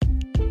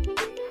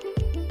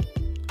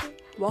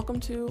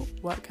Welcome to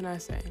What Can I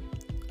Say?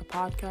 A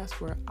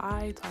podcast where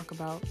I talk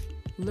about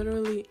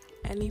literally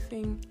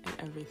anything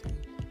and everything.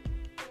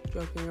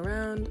 Joking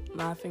around,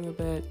 laughing a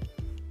bit,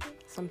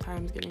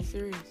 sometimes getting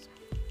serious.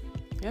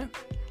 Yeah.